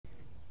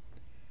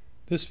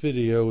This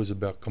video is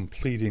about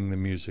completing the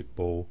music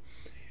bowl.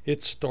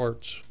 It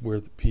starts where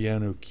the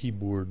piano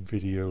keyboard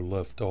video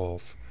left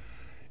off.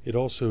 It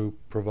also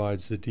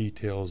provides the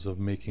details of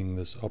making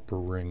this upper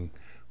ring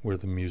where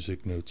the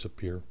music notes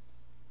appear.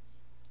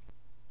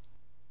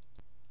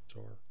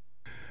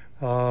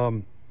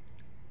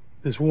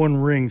 This one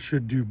ring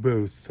should do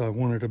both. I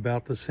want it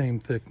about the same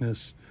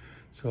thickness,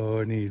 so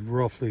I need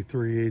roughly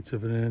 3/8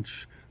 of an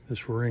inch.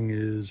 This ring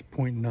is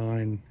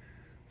 0.9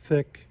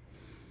 thick,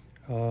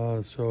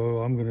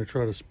 so I'm going to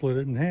try to split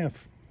it in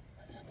half.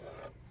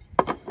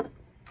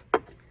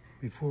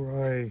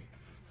 Before I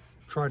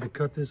try to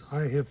cut this,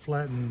 I have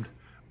flattened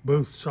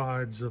both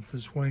sides of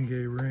this Wenge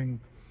ring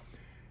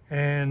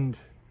and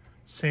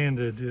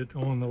sanded it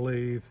on the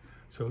lathe,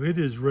 so it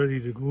is ready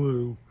to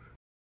glue.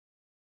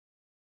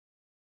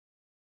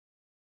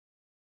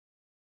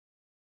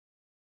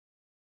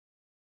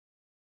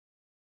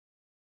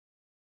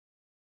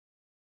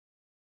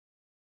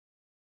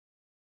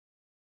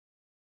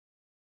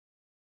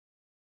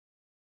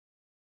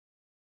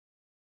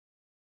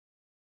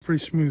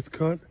 Pretty smooth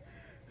cut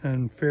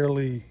and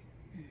fairly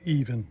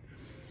even,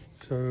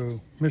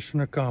 so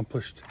mission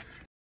accomplished.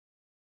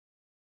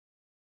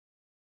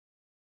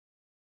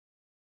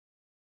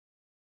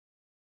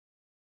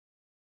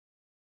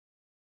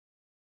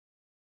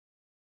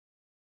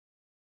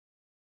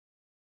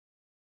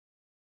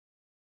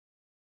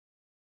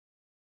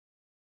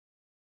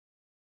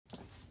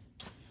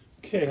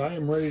 Okay, I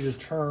am ready to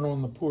turn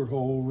on the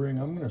porthole ring.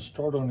 I'm going to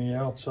start on the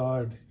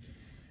outside,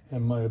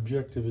 and my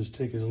objective is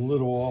take as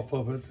little off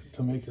of it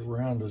to make it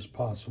round as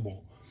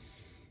possible.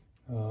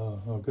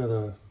 I've got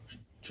a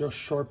just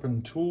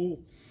sharpened tool,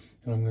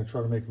 and I'm going to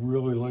try to make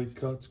really light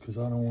cuts because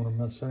I don't want to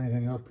mess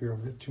anything up here. I'll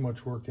get too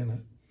much work in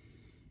it.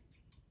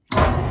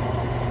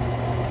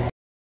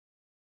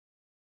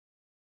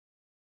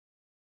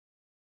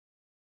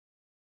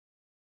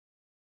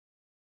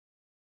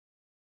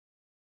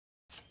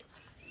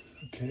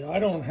 Okay, I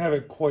don't have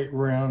it quite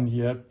round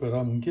yet, but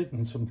I'm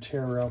getting some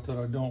tear out that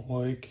I don't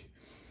like.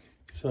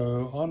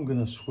 So I'm going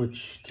to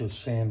switch to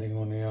sanding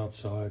on the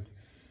outside.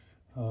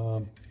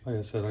 Like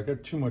I said, I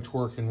got too much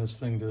work in this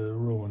thing to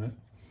ruin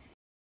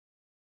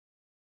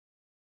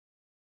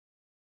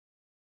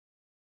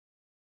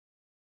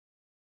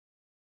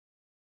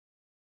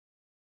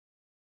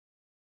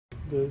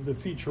it. The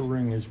feature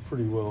ring is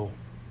pretty well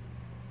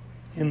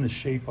in the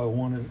shape I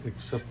want it,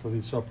 except for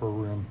this upper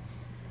rim.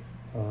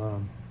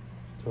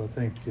 So I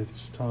think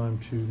it's time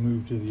to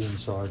move to the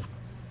inside.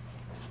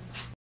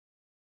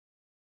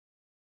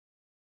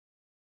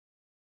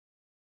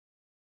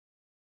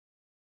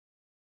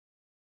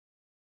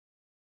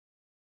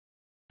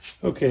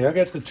 Okay, I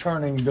got the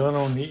turning done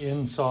on the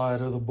inside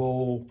of the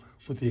bowl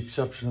with the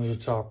exception of the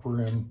top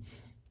rim.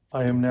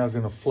 I am now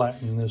going to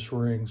flatten this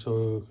ring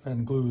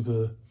and glue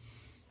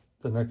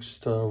the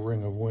next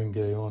ring of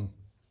Wenge on.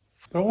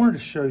 But I wanted to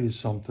show you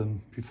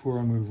something before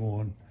I move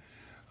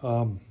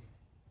on.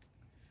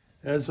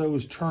 As I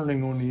was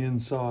turning on the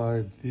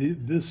inside,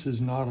 this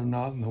is not a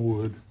knot in the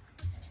wood.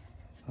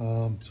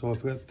 So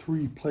I've got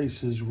 3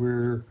 places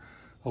where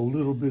a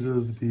little bit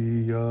of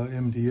the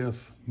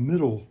MDF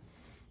middle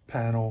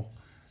panel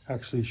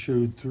actually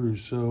showed through,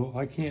 so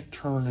I can't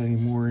turn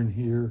anymore in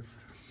here.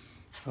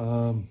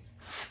 So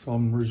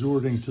I'm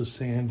resorting to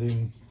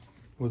sanding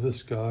with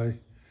this guy.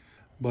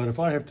 But if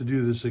I have to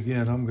do this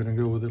again, I'm going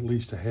to go with at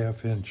least a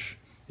 1/2 inch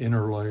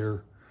inner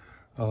layer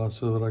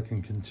so that I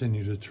can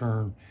continue to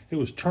turn. It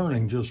was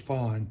turning just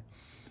fine.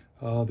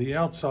 The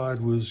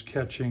outside was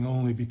catching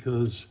only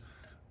because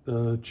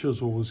the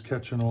chisel was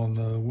catching on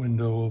the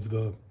window of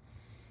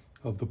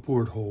the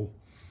porthole.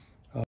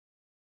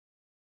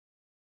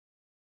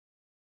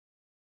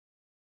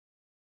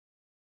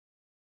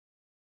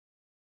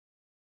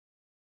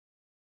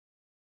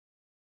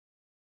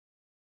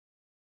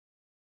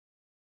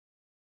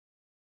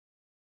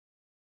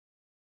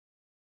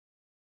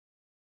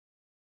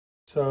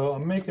 So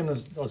I'm making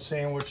a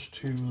sandwich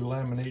to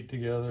laminate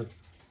together,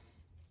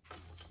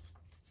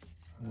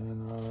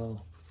 and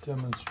I'll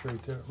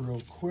demonstrate that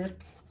real quick.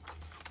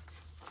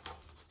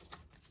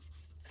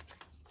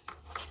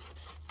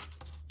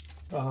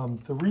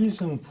 The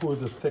reason for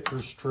the thicker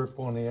strip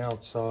on the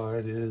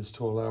outside is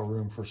to allow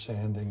room for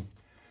sanding,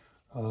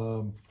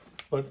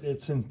 but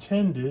it's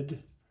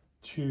intended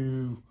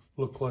to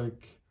look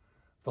like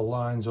the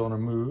lines on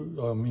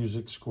a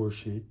music score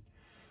sheet.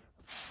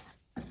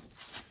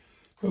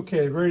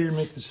 Okay, ready to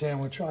make the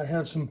sandwich. I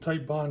have some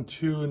Titebond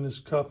 2 in this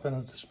cup and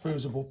a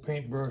disposable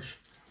paintbrush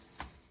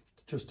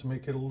just to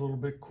make it a little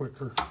bit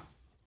quicker.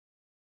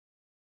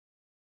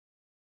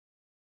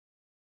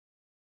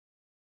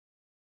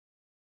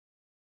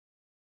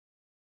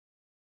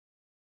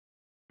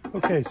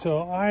 Okay,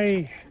 so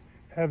I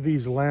have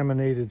these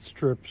laminated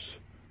strips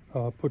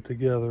put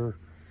together,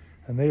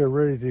 and they are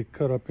ready to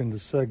cut up into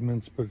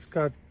segments, but it's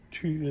got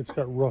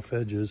rough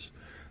edges.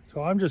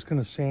 So I'm just going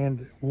to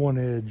sand one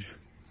edge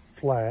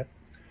flat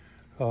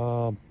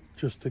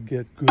just to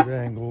get good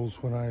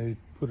angles when I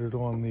put it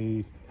on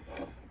the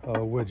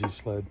wedgie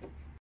sled.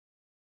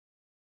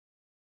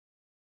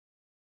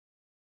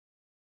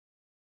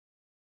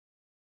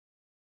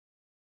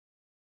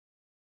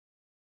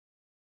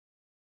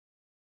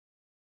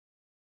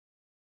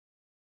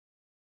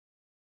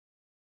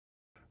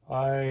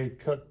 I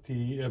cut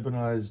the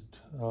ebonized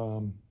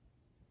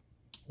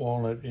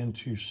walnut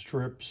into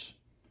strips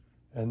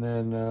and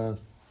then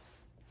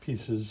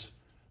pieces.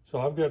 So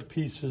I've got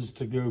pieces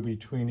to go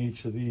between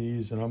each of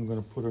these, and I'm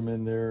going to put them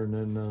in there and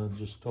then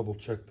just double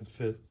check the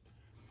fit.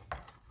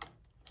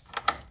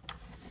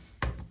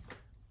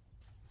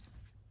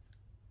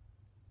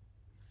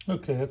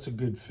 Okay, that's a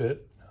good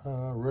fit.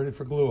 Ready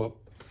for glue up.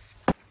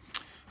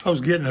 I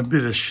was getting a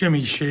bit of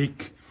shimmy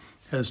shake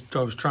as I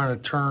was trying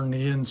to turn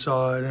the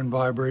inside and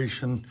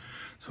vibration.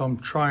 So I'm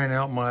trying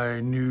out my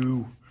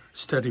new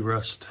Steady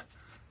Rest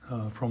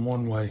from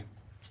One Way.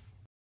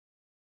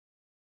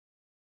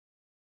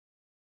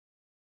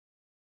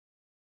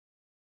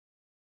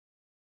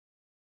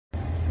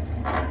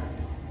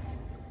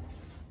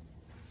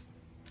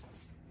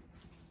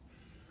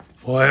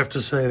 Well, I have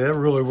to say that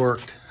really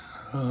worked.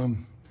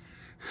 I'm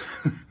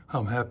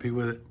happy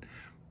with it.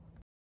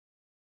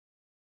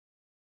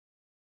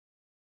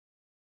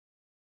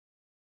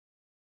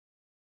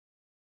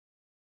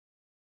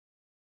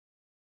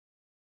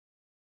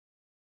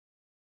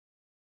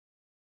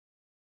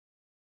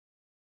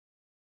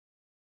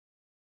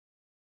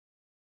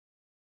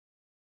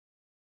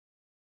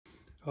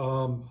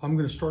 I'm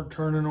going to start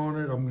turning on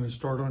it. I'm going to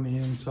start on the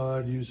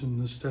inside using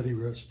the Steady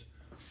Rest.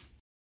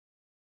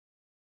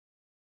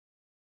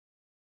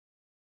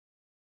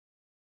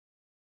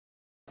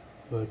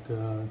 But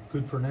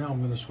good for now. I'm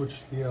going to switch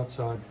to the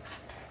outside.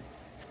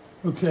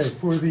 Okay,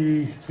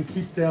 to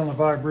keep down the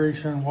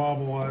vibration and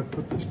wobble, I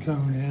put this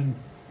cone in,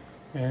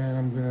 and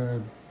I'm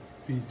going to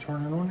be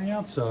turning on the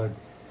outside.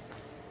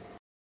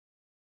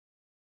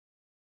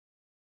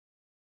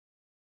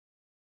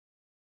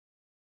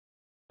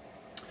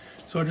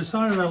 So I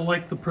decided I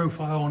like the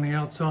profile on the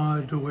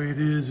outside the way it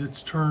is.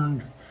 It's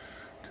turned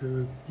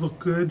to look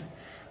good,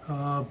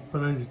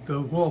 but the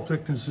wall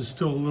thickness is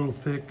still a little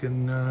thick,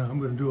 and I'm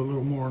going to do a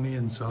little more on the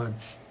inside.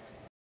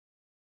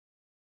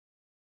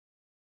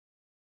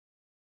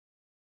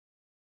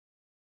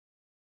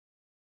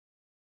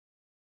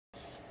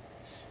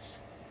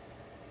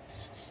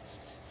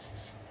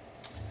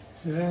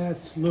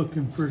 That's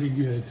looking pretty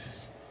good.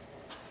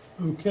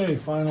 Okay,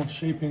 final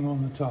shaping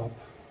on the top.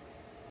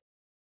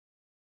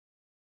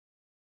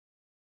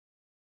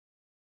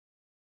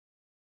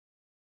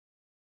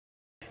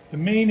 The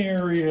main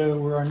area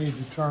where I need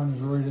to turn is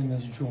right in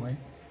this joint.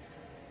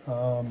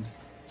 The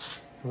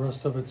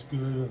rest of it's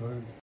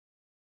good.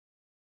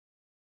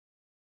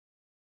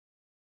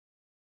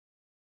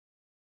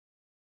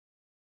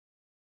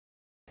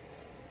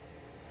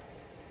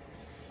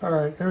 All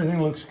right,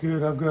 everything looks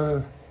good. I've got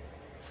to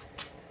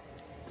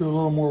do a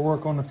little more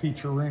work on the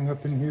feature ring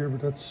up in here,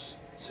 but that's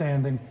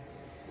sanding.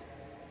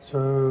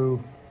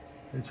 So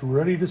it's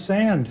ready to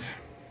sand.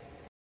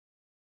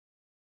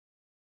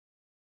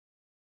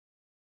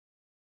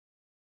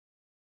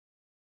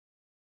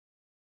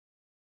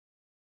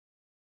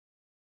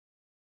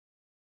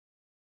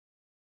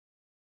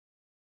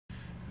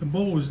 The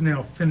bowl is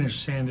now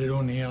finished sanded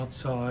on the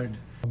outside,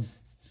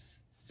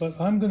 but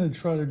I'm going to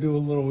try to do a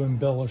little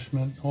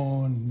embellishment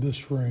on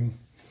this ring.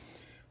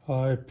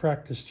 I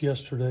practiced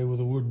yesterday with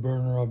a wood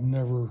burner. I've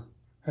never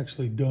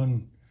actually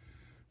done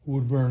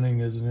wood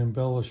burning as an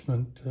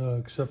embellishment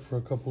except for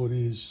a couple of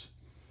these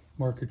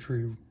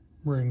marquetry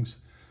rings,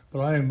 but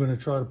I am going to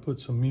try to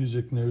put some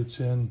music notes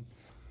in.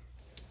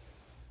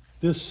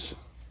 This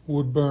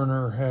wood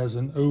burner has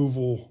an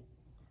oval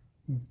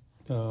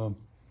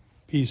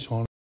piece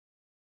on it.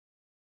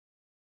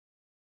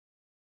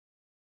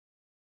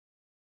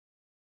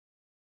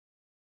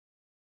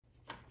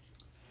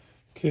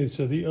 Okay,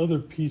 so the other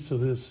piece of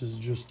this is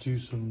just do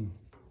some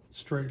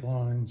straight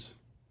lines.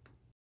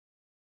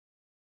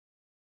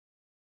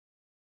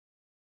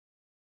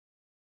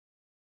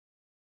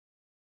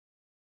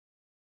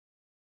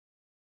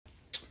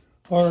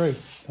 All right,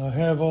 I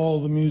have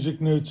all the music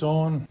notes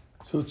on.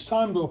 So it's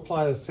time to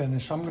apply the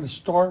finish. I'm going to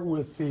start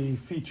with the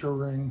feature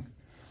ring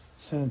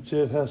since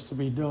it has to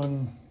be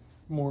done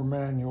more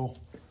manual.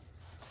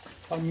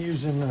 I'm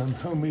using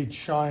homemade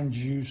shine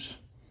juice.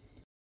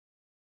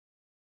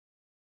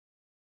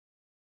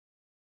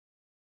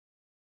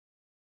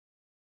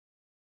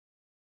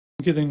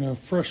 Getting a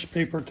fresh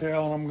paper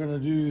towel, I'm going to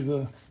do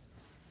the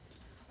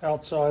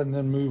outside and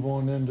then move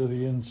on into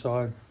the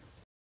inside.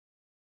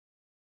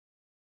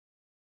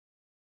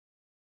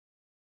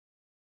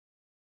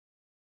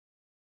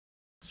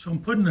 So I'm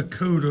putting a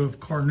coat of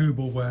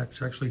carnauba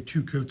wax, actually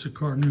 2 coats of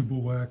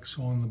carnauba wax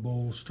on the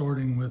bowl,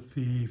 starting with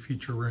the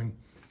feature ring.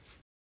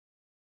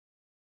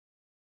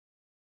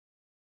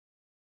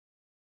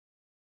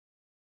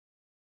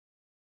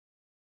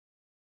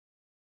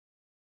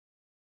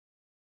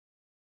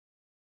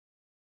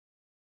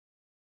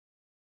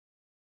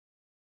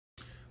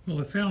 Well,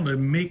 I found a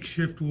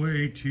makeshift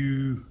way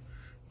to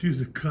do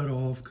the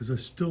cutoff because I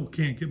still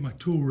can't get my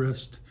tool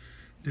rest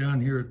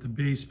down here at the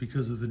base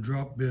because of the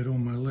drop bit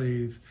on my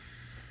lathe.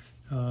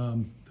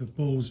 The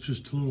bowl's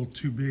just a little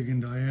too big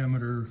in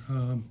diameter,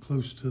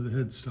 close to the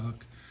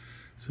headstock.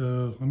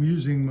 So I'm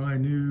using my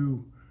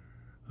new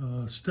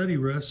Steady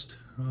Rest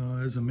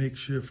as a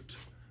makeshift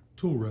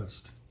tool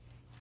rest.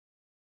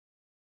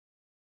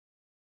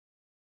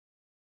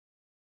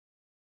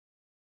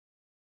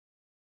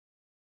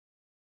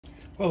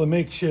 Well, the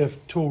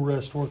makeshift tool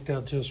rest worked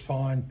out just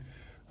fine.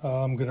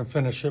 I'm going to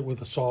finish it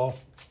with a saw.